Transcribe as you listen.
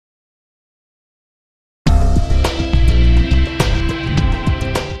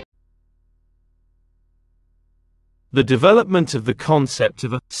The development of the concept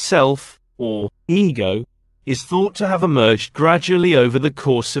of a self, or ego, is thought to have emerged gradually over the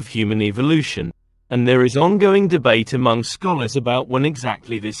course of human evolution, and there is ongoing debate among scholars about when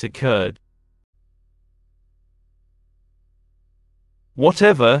exactly this occurred.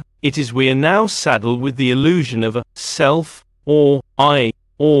 Whatever it is, we are now saddled with the illusion of a self, or I,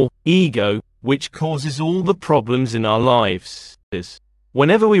 or ego, which causes all the problems in our lives.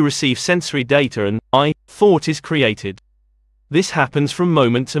 Whenever we receive sensory data, an I thought is created. This happens from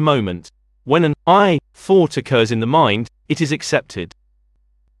moment to moment. When an I thought occurs in the mind, it is accepted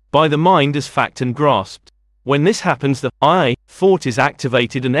by the mind as fact and grasped. When this happens, the I thought is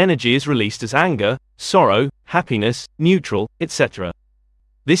activated and energy is released as anger, sorrow, happiness, neutral, etc.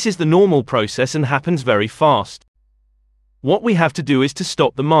 This is the normal process and happens very fast. What we have to do is to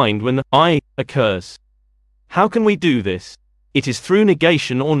stop the mind when the I occurs. How can we do this? It is through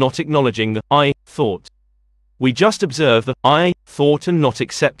negation or not acknowledging the I thought. We just observe the I thought and not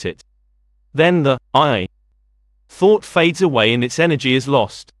accept it. Then the I thought fades away and its energy is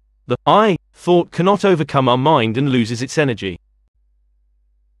lost. The I thought cannot overcome our mind and loses its energy.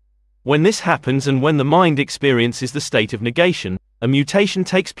 When this happens and when the mind experiences the state of negation, a mutation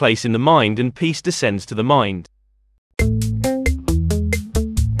takes place in the mind and peace descends to the mind.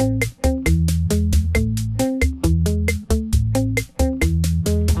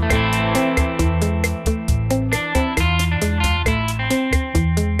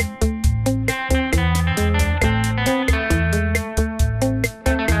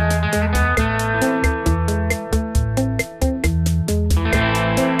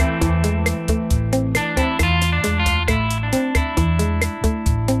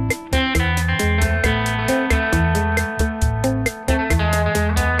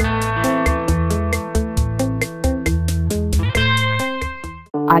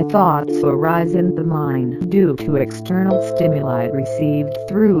 I thoughts arise in the mind due to external stimuli received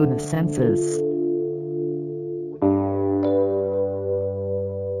through the senses.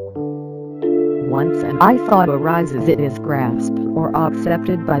 Once an I thought arises, it is grasped or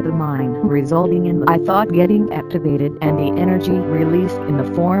accepted by the mind, resulting in the I thought getting activated and the energy released in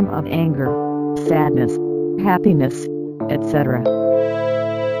the form of anger, sadness, happiness, etc.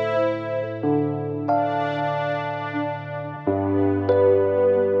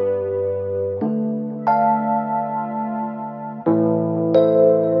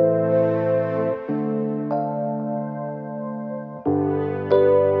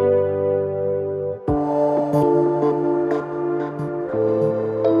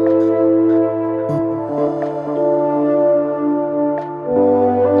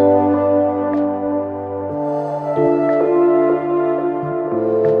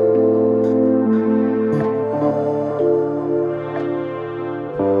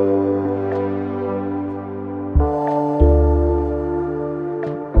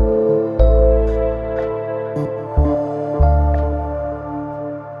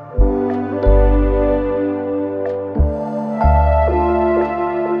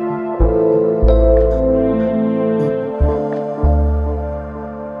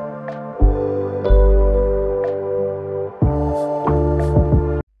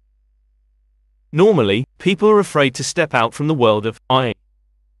 Normally, people are afraid to step out from the world of I.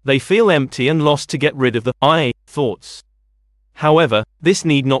 They feel empty and lost to get rid of the I thoughts. However, this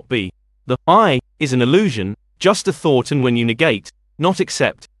need not be. The I is an illusion, just a thought, and when you negate, not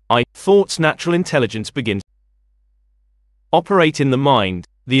accept, I thoughts, natural intelligence begins to operate in the mind.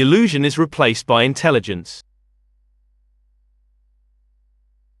 The illusion is replaced by intelligence.